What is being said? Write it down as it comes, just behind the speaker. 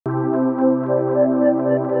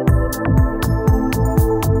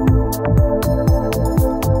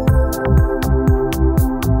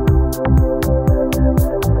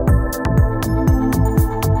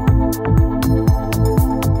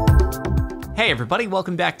Hey everybody,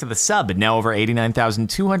 welcome back to the sub. Now over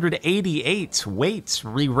 89,288 weights,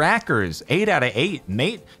 re-rackers, 8 out of 8,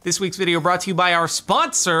 mate. This week's video brought to you by our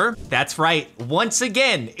sponsor. That's right, once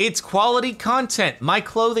again, it's quality content. My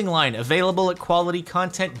clothing line available at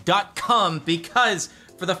qualitycontent.com because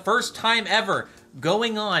for the first time ever,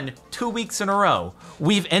 going on 2 weeks in a row,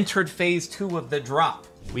 we've entered phase 2 of the drop.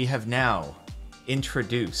 We have now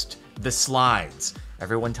introduced the slides.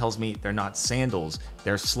 Everyone tells me they're not sandals,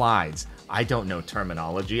 they're slides. I don't know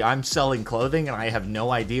terminology. I'm selling clothing and I have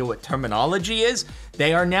no idea what terminology is.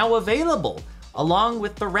 They are now available along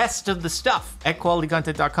with the rest of the stuff at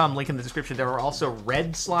qualitycontent.com. Link in the description. There are also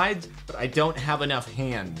red slides, but I don't have enough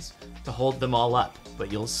hands to hold them all up.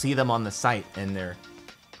 But you'll see them on the site and they're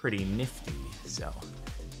pretty nifty. So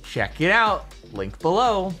check it out, link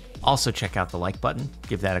below. Also check out the like button,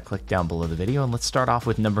 give that a click down below the video, and let's start off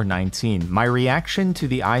with number 19, my reaction to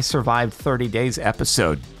the I Survived 30 Days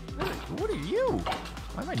episode. What are you?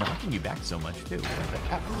 Why am I knocking you back so much too?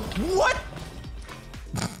 What?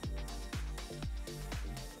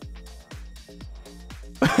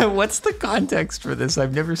 What's the context for this?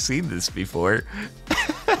 I've never seen this before.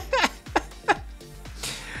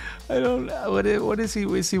 I don't know. What is he?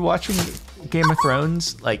 Is he watching Game of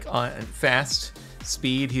Thrones like on fast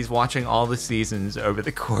speed? He's watching all the seasons over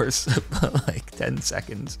the course of like 10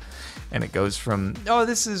 seconds. And it goes from, oh,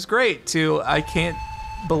 this is great, to I can't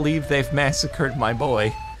believe they've massacred my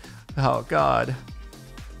boy. Oh God.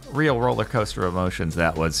 Real roller coaster emotions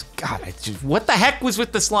that was. God, what the heck was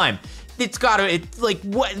with the slime? It's gotta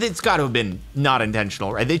have been not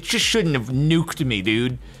intentional, right? They just shouldn't have nuked me,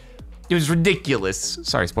 dude. It was ridiculous.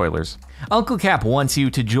 Sorry, spoilers. Uncle Cap wants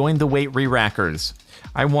you to join the weight re-rackers.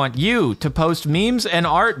 I want you to post memes and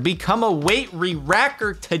art. Become a weight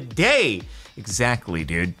re-racker today. Exactly,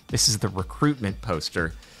 dude. This is the recruitment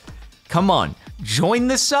poster. Come on, join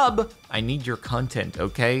the sub. I need your content,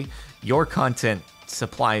 okay? Your content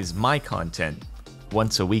supplies my content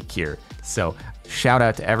once a week here. So shout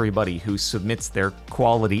out to everybody who submits their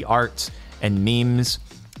quality art and memes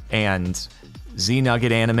and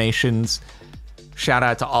Z-Nugget animations. Shout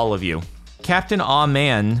out to all of you. Captain Aw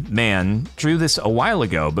Man drew this a while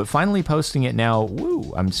ago, but finally posting it now.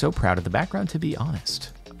 Woo, I'm so proud of the background, to be honest.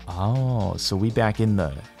 Oh, so we back in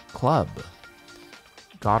the club.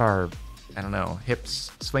 Got our, I don't know,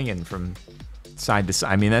 hips swinging from side to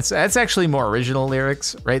side. I mean, that's actually more original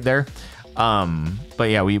lyrics right there. But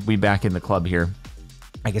yeah, we back in the club here.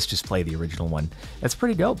 I guess just play the original one. That's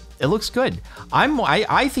pretty dope. It looks good.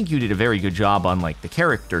 I think you did a very good job on like the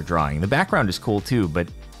character drawing. The background is cool too, but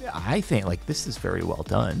I think like this is very well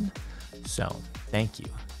done. So thank you.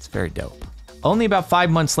 It's very dope. Only about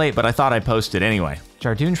 5 months late, but I thought I'd post it anyway.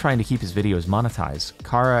 Jardoon trying to keep his videos monetized.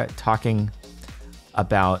 Kara talking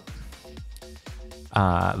about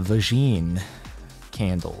vagine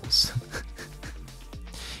candles.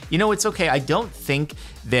 You know, it's okay. I don't think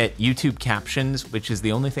that YouTube captions, which is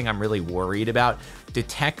the only thing I'm really worried about,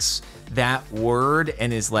 detects that word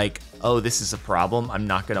and is like, oh, this is a problem, I'm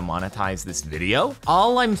not gonna monetize this video.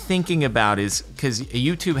 All I'm thinking about is, because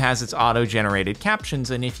YouTube has its auto-generated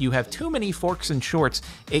captions, and if you have too many forks and shorts,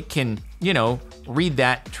 it can, you know, read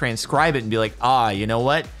that, transcribe it, and be like, ah, you know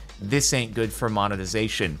what? This ain't good for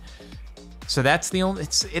monetization. So that's the only,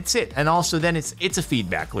 it's it. And also then it's a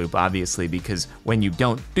feedback loop, obviously, because when you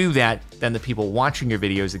don't do that, then the people watching your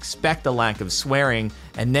videos expect a lack of swearing.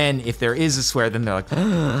 And then if there is a swear, then they're like,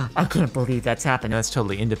 oh, I can't believe that's happened. That's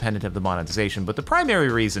totally independent of the monetization. But the primary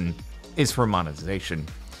reason is for monetization,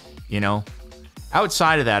 you know?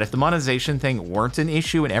 Outside of that, if the monetization thing weren't an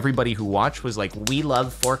issue and everybody who watched was like, we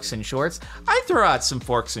love forks and shorts, I'd throw out some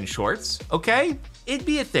forks and shorts, okay? It'd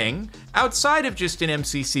be a thing. Outside of just an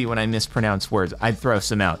MCC when I mispronounce words, I'd throw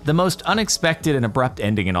some out. The most unexpected and abrupt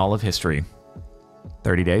ending in all of history.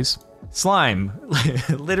 30 days. Slime.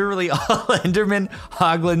 Literally all Enderman,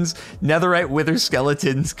 Hoglins, Netherite Wither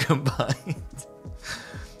skeletons combined.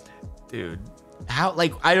 Dude. How,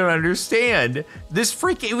 like, I don't understand. This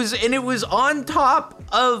freak, it was on top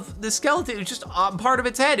of the skeleton. It was just on part of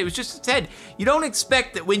its head. It was just its head. You don't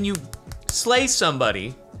expect that when you slay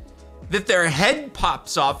somebody, that their head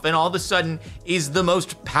pops off and all of a sudden is the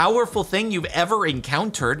most powerful thing you've ever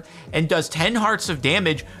encountered and does 10 hearts of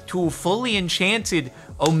damage to a fully enchanted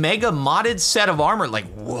Omega modded set of armor.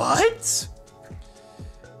 Like, what?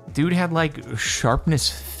 Dude had like sharpness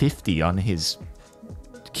 50 on his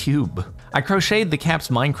cube. I crocheted the Cap's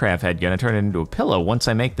Minecraft head, gonna turn it into a pillow once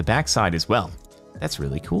I make the backside as well. That's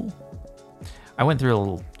really cool. I went through a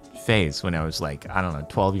little phase when I was like, I don't know,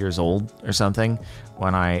 12 years old or something,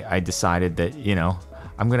 when I decided that, you know,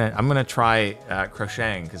 I'm gonna try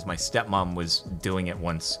crocheting because my stepmom was doing it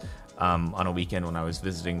once on a weekend when I was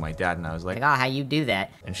visiting my dad, and I was like, oh, how you do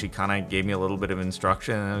that? And she kind of gave me a little bit of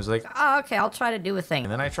instruction, and I was like, Oh, okay, I'll try to do a thing.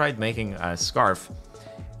 and then I tried making a scarf,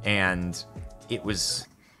 and it was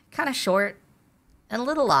Kind of short and a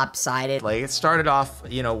little lopsided. like, it started off,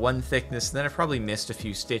 you know, one thickness, and then I probably missed a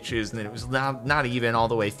few stitches, and then it was not even all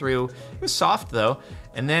the way through. It was soft though,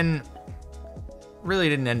 and then really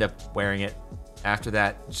didn't end up wearing it after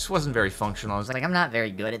that. It just wasn't very functional. I was like, Like, I'm not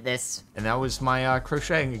very good at this. and that was my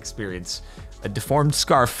crocheting experience. A deformed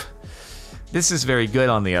scarf. This is very good,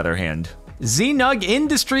 on the other hand. Znug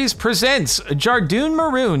Industries presents Jardoon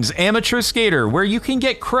Maroon's Amateur Skater, where you can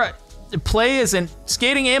get play as a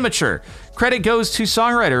skating amateur. Credit goes to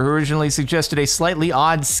songwriter who originally suggested a slightly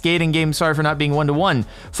odd skating game. Sorry for not being one-to-one.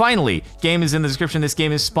 Finally, game is in the description. This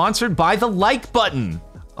game is sponsored by the like button.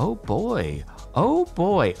 Oh boy. Oh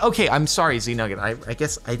boy. Okay, I'm sorry, Z-Nugget. I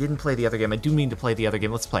guess I didn't play the other game. I do mean to play the other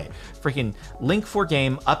game. Let's play it. Freaking link for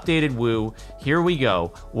game, updated woo. Here we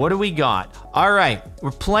go. What do we got? All right,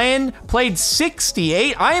 we're played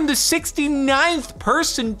 68. I am the 69th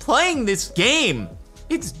person playing this game.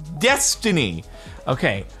 It's destiny.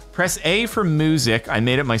 Okay, press A for music. I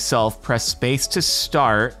made it myself. Press space to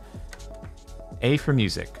start. A for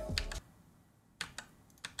music.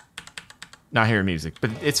 Not hearing music,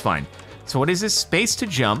 but it's fine. So what is this? Space to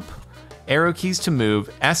jump, arrow keys to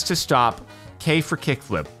move, S to stop, K for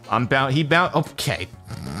kickflip. Okay.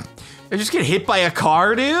 I just get hit by a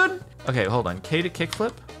car, dude? Okay, hold on. K to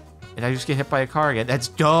kickflip? Did I just get hit by a car again? That's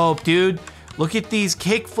dope, dude. Look at these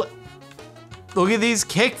kickflip. Look at these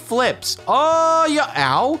kickflips. Oh, yeah.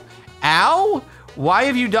 Ow. Ow. Why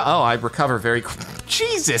have you done? Oh, I recover very quick.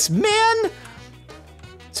 Jesus, man.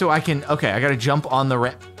 So I can, okay, I gotta jump on the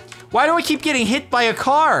ramp. Why do I keep getting hit by a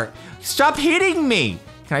car? Stop hitting me!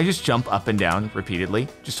 Can I just jump up and down repeatedly?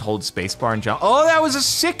 Just hold spacebar and jump. Oh, that was a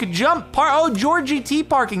sick jump. Oh, George GT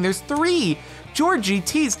parking. There's 3 George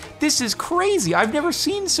GTs. This is crazy. I've never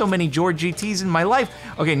seen so many George GTs in my life.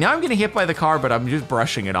 Okay, now I'm getting hit by the car, but I'm just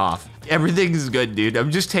brushing it off. Everything's good, dude. I'm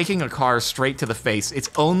just taking a car straight to the face. It's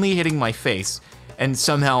only hitting my face, and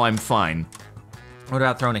somehow I'm fine. What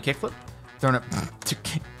about throwing a kickflip? Throwing a...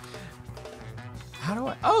 How do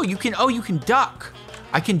I... Oh, you can duck.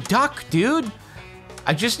 I can duck, dude.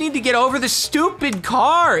 I just need to get over the stupid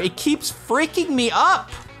car. It keeps freaking me up.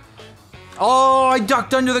 Oh, I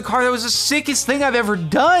ducked under the car. That was the sickest thing I've ever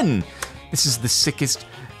done. This is the sickest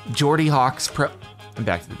Jardy Hawks pro... I'm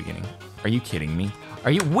back to the beginning. Are you kidding me?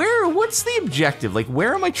 Are you... What's the objective? Like,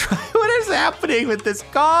 where am I trying... What is happening with this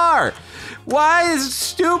car? Why does this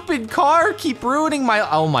stupid car keep ruining my...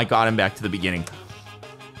 Oh my God, I'm back to the beginning.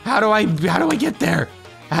 How do I get there?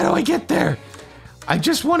 How do I get there? I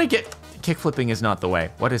just want to get... Kickflipping is not the way.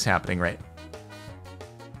 What is happening, right?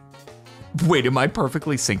 Wait, am I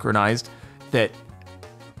perfectly synchronized that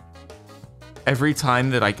every time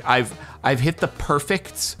that I've hit the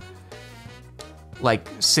perfect, like,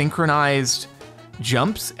 synchronized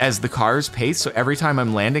jumps as the car's pace, so every time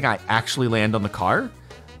I'm landing, I actually land on the car?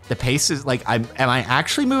 The pace is like, am I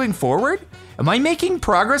actually moving forward? Am I making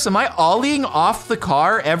progress? Am I ollieing off the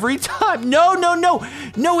car every time? No, no, no.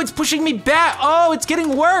 No, it's pushing me back. Oh, it's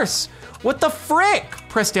getting worse. What the frick?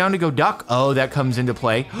 Press down to go duck. Oh, that comes into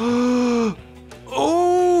play.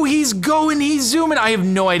 Oh, he's zooming. I have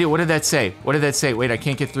no idea. What did that say? What did that say? Wait, I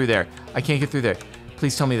can't get through there. I can't get through there.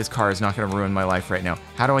 Please tell me this car is not gonna ruin my life right now.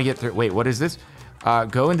 How do I get through? Wait, what is this?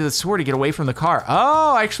 Go into the sewer to get away from the car.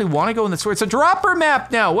 Oh, I actually wanna go in the sewer. It's a dropper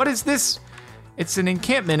map now. What is this? It's an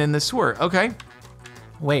encampment in the sewer. Okay.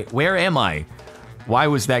 Wait, where am I? Why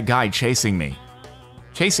was that guy chasing me?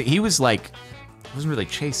 He was like, he wasn't really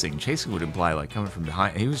chasing. Chasing would imply like coming from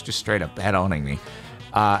behind. He was just straight up head-onning me.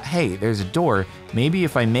 Hey, there's a door. Maybe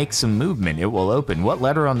if I make some movement, it will open. What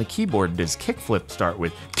letter on the keyboard does kickflip start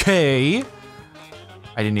with? K.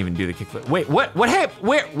 I didn't even do the kickflip. Wait, what happened?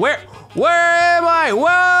 Where am I?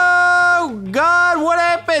 Whoa, God, what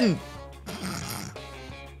happened?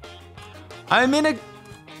 I'm in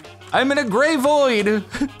a gray void.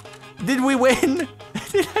 Did we win?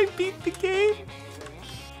 Did I beat the game?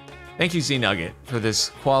 Thank you, Z-Nugget, for this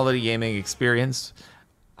quality gaming experience.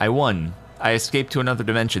 I won. I escaped to another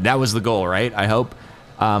dimension. That was the goal, right? I hope.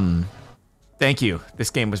 Thank you. This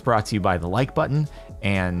game was brought to you by the like button,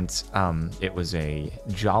 and it was a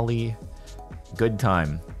jolly good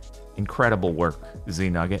time. Incredible work,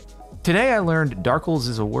 Z-Nugget. Today I learned Darkles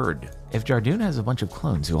is a word. If Jardoon has a bunch of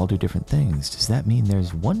clones who all do different things, does that mean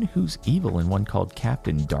there's one who's evil and one called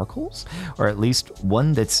Captain Darkles? Or at least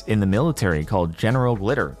one that's in the military called General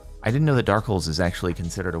Glitter? I didn't know that Darkles is actually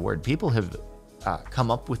considered a word. People have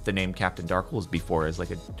come up with the name Captain Darkles before as like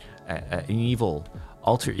an evil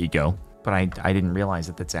alter ego. but I didn't realize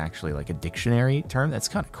that that's actually like a dictionary term. That's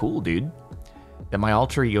kind of cool, dude. That my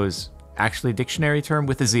alter ego is actually a dictionary term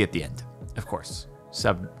with a Z at the end, of course.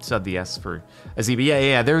 Sub the S for a Z. But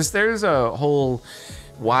yeah. There's a whole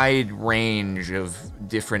wide range of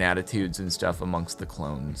different attitudes and stuff amongst the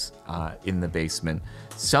clones in the basement.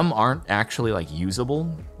 Some aren't actually like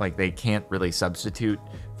usable, like they can't really substitute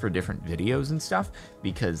for different videos and stuff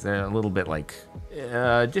because they're a little bit like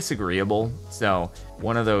disagreeable. So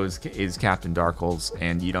one of those is Captain Darkles,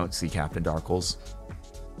 and you don't see Captain Darkles.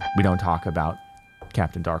 We don't talk about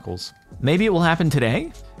Captain Darkles. Maybe it will happen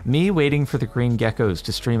today. Me waiting for the Green Geckos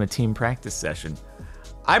to stream a team practice session.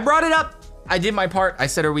 I brought it up. I did my part. I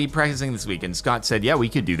said, are we practicing this week? And Scott said, yeah, we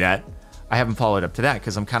could do that. I haven't followed up to that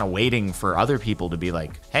because I'm kind of waiting for other people to be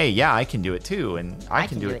like, hey, yeah, I can do it too. And I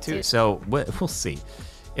can do it too. So we'll see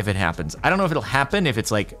if it happens. I don't know if it'll happen if it's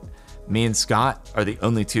like me and Scott are the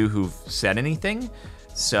only two who've said anything.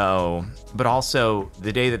 So, but also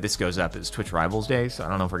the day that this goes up is Twitch Rivals Day. So I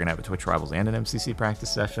don't know if we're going to have a Twitch Rivals and an MCC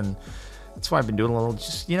practice session. That's why I've been doing a little,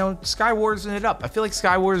 just, Sky Warsing it up. I feel like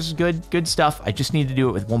Sky Wars is good stuff. I just need to do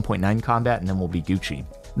it with 1.9 combat and then we'll be Gucci.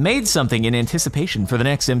 Made something in anticipation for the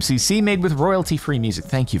next MCC, made with royalty-free music.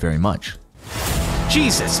 Thank you very much.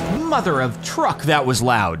 Jesus, mother of truck, that was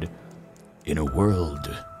loud. In a world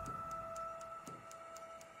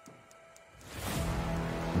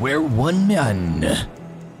where one man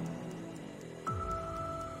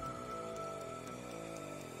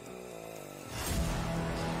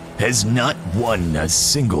has not won a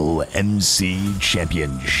single MC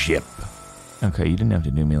championship. Okay, you didn't have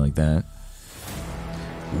to do me like that.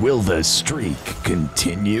 Will the streak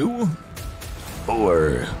continue?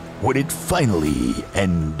 Or would it finally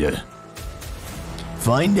end?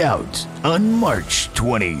 Find out on March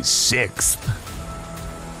 26th.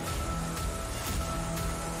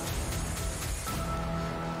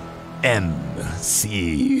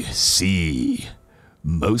 MCC.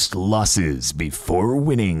 Most losses before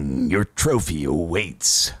winning. Your trophy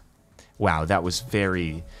awaits. Wow, that was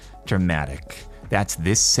very dramatic. That's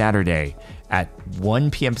this Saturday at 1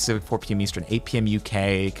 p.m. Pacific, 4 p.m. Eastern, 8 p.m.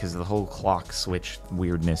 UK, because of the whole clock switch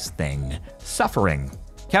weirdness thing. Suffering.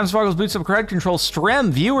 Captain Sparkles boots up crowd control. Strem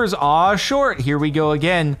viewers, aw short. Here we go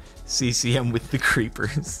again. CCM with the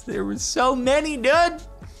creepers. There were so many, dude.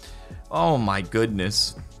 Oh my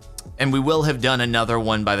goodness. And we will have done another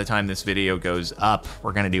one by the time this video goes up.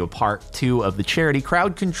 We're gonna do a part 2 of the charity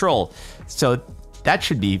crowd control. So that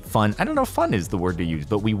should be fun. I don't know if fun is the word to use,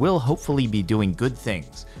 but we will hopefully be doing good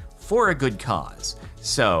things for a good cause.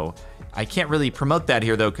 So I can't really promote that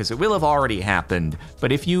here though, because it will have already happened.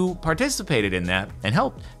 But if you participated in that and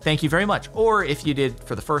helped, thank you very much. Or if you did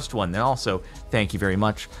for the first one, then also thank you very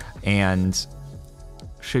much. And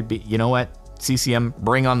should be, you know what? CCM,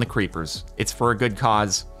 bring on the creepers. It's for a good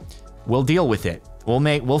cause. We'll deal with it.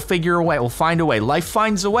 We'll figure a way. We'll find a way. Life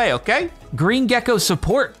finds a way, okay? Green Gecko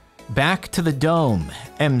support. Back to the dome.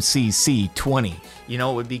 MCC 20. You know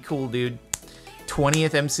what would be cool, dude?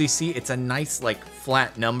 20th MCC. It's a nice, like,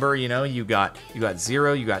 flat number, you know? You got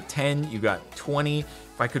 0, you got 10, you got 20.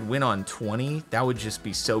 If I could win on 20, that would just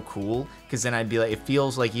be so cool. Because then I'd be like, it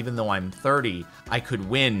feels like even though I'm 30, I could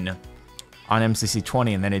win on MCC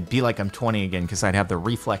 20, and then it'd be like I'm 20 again, because I'd have the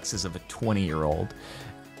reflexes of a 20-year-old.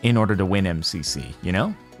 In order to win MCC, you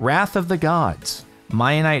know? Wrath of the Gods.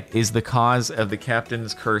 Mayanite is the cause of the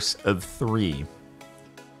Captain's Curse of 3.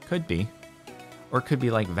 Could be. Or it could be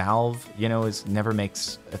like Valve, you know, never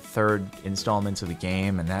makes a third installments of the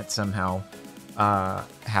game, and that somehow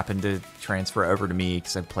happened to transfer over to me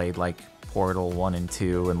because I played like Portal 1 and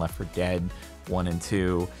 2 and Left 4 Dead 1 and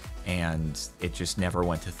 2, and it just never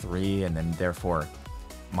went to 3, and then therefore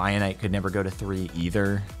Mayanite could never go to 3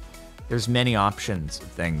 either. There's many options of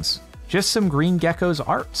things. Just some Green Gecko's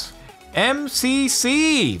art.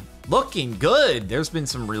 MCC, looking good. There's been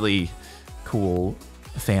some really cool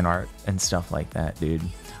fan art and stuff like that, dude.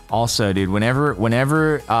 Also, dude, whenever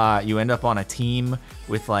you end up on a team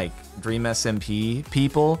with like Dream SMP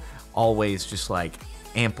people, always just like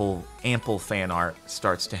ample fan art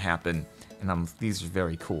starts to happen, and these are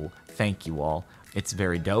very cool. Thank you all. It's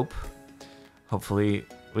very dope. Hopefully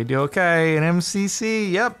we do okay in MCC.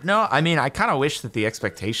 Yep. No, I mean, I kind of wish that the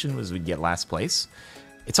expectation was we'd get last place.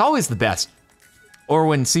 It's always the best. Or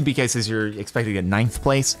when CBK says you're expected to get 9th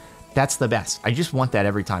place, that's the best. I just want that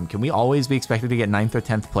every time. Can we always be expected to get 9th or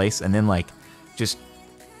 10th place? And then like, just,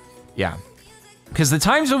 yeah. Because the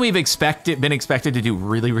times when we've been expected to do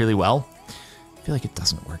really, really well, I feel like it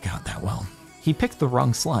doesn't work out that well. He picked the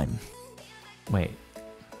wrong slime. Wait,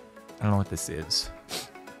 I don't know what this is.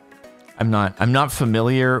 I'm not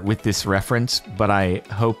familiar with this reference, but I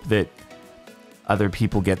hope that other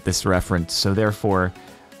people get this reference. So therefore,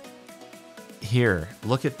 here,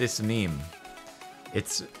 look at this meme.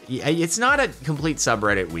 It's not a complete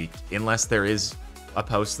subreddit week unless there is a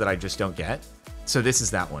post that I just don't get. So this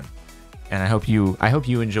is that one. And I hope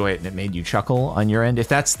you enjoy it and it made you chuckle on your end. If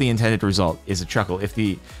that's the intended result, is a chuckle. If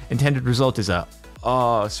the intended result is a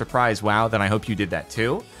surprise, wow, then I hope you did that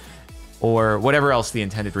too. Or whatever else the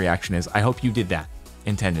intended reaction is, I hope you did that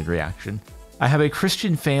intended reaction. I have a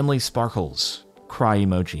Christian family sparkles cry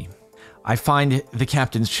emoji. I find the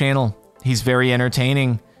captain's channel. He's very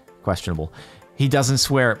entertaining. Questionable. He doesn't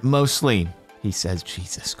swear, mostly. He says,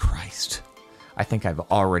 Jesus Christ. I think I've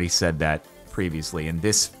already said that previously in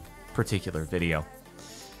this particular video.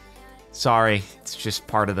 Sorry, it's just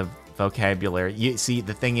part of the vocabulary. You see,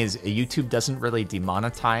 the thing is, YouTube doesn't really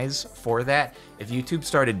demonetize for that. If YouTube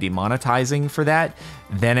started demonetizing for that,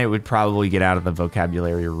 then it would probably get out of the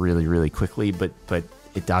vocabulary really, really quickly, but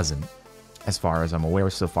it doesn't, as far as I'm aware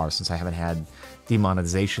so far, since I haven't had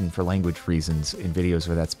demonetization for language reasons in videos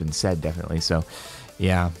where that's been said, definitely. So,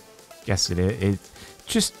 yeah, guess it's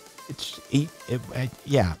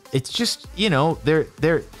just, you know, there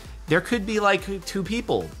could be like two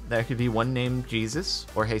people. There could be one named Jesus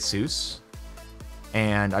or Jesus,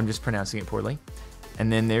 and I'm just pronouncing it poorly.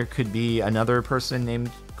 And then there could be another person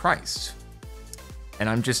named Christ. And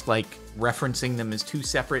I'm just like referencing them as two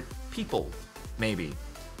separate people, maybe.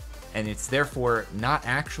 And it's therefore not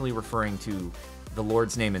actually referring to the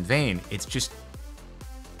Lord's name in vain. It's just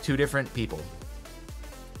two different people.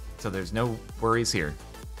 So there's no worries here.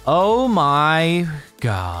 Oh my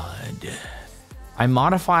God. I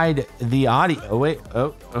modified the audio. Oh, wait.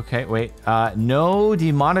 Oh, okay. Wait. No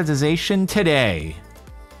demonetization today.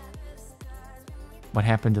 What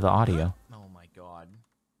happened to the audio? Oh my God.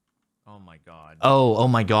 Oh my God. Oh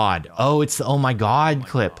my God. Oh, it's the oh my God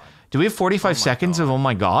clip. Do we have 45 seconds of oh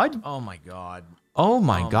my God? Oh my God. Oh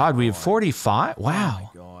my God. We have 45?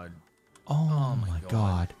 Wow. Oh my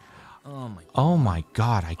God. Oh my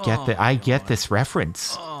God. I get that. I get this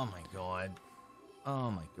reference. Oh my God.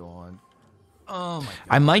 Oh my God. Oh my God.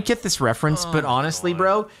 I might get this reference, but honestly,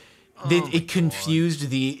 bro, it confused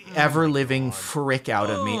the ever-living frick out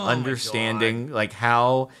of me understanding like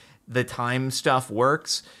how the time stuff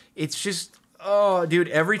works. It's just, oh, dude,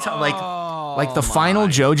 every time, like the final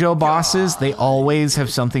JoJo bosses, they always have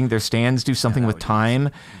something, their stands do something with time,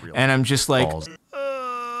 and I'm just like,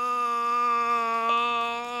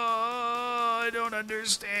 I don't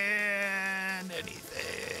understand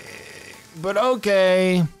anything, but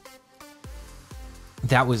okay.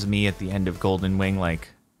 That was me at the end of Golden Wing, like...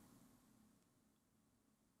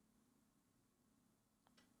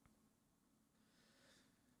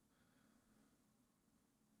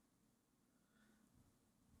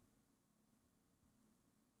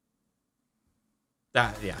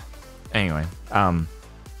 yeah. Anyway,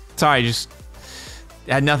 sorry, just...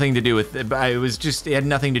 It had nothing to do with... It had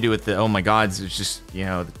nothing to do with the oh my gods, it was just, you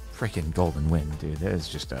know, the freaking Golden Wing, dude. That is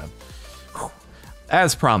just a...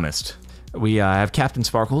 As promised. We have Captain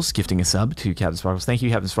Sparkles gifting a sub to Captain Sparkles. Thank you,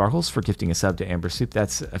 Captain Sparkles, for gifting a sub to Amber Soup.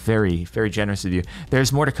 That's very, very generous of you.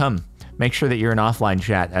 There's more to come. Make sure that you're in offline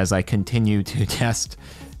chat as I continue to test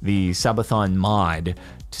the subathon mod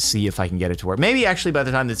to see if I can get it to work. Maybe actually by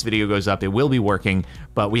the time this video goes up, it will be working,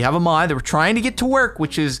 but we have a mod that we're trying to get to work,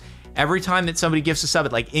 which is every time that somebody gifts a sub,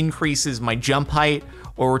 it like increases my jump height,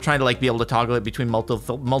 or we're trying to like be able to toggle it between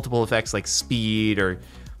multiple effects like speed or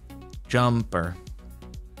jump or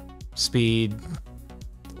speed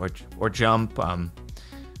or jump. I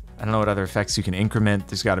don't know what other effects you can increment.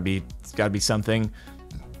 There's got to be something.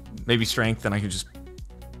 Maybe strength, and I can just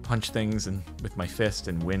punch things and with my fist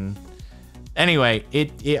and win. Anyway,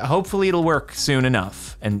 it hopefully it'll work soon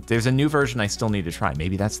enough. And there's a new version I still need to try.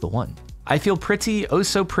 Maybe that's the one. I feel pretty, oh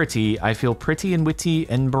so pretty. I feel pretty and witty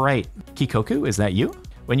and bright. Kikoku, is that you?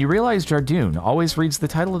 When you realize Jardoon always reads the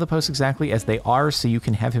title of the post exactly as they are, so you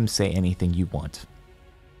can have him say anything you want.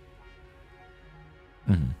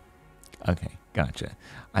 Okay, gotcha.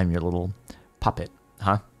 I'm your little puppet,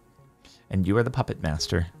 huh? And you are the puppet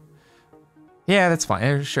master. Yeah, that's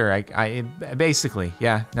fine. Sure, I basically,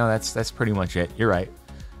 yeah. No, that's pretty much it. You're right.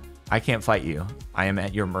 I can't fight you. I am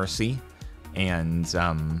at your mercy, and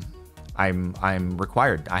I'm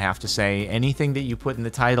required. I have to say anything that you put in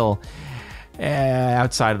the title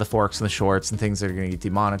outside of the forks and the shorts and things that are going to get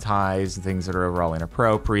demonetized and things that are overall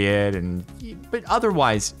inappropriate, but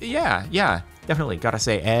otherwise, yeah. Definitely gotta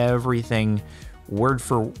say everything word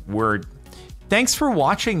for word. Thanks for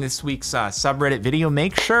watching this week's subreddit video.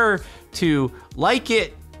 Make sure to like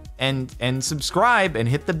it and subscribe and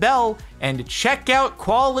hit the bell and check out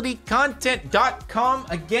qualitycontent.com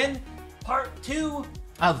again, part 2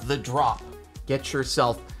 of the drop. get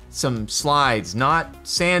yourself some slides, not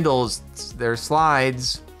sandals, they're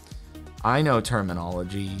slides. I know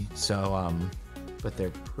terminology, so, but they're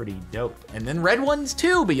pretty dope. And then red ones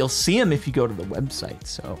too, but you'll see them if you go to the website,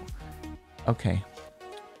 so. Okay,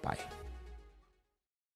 bye.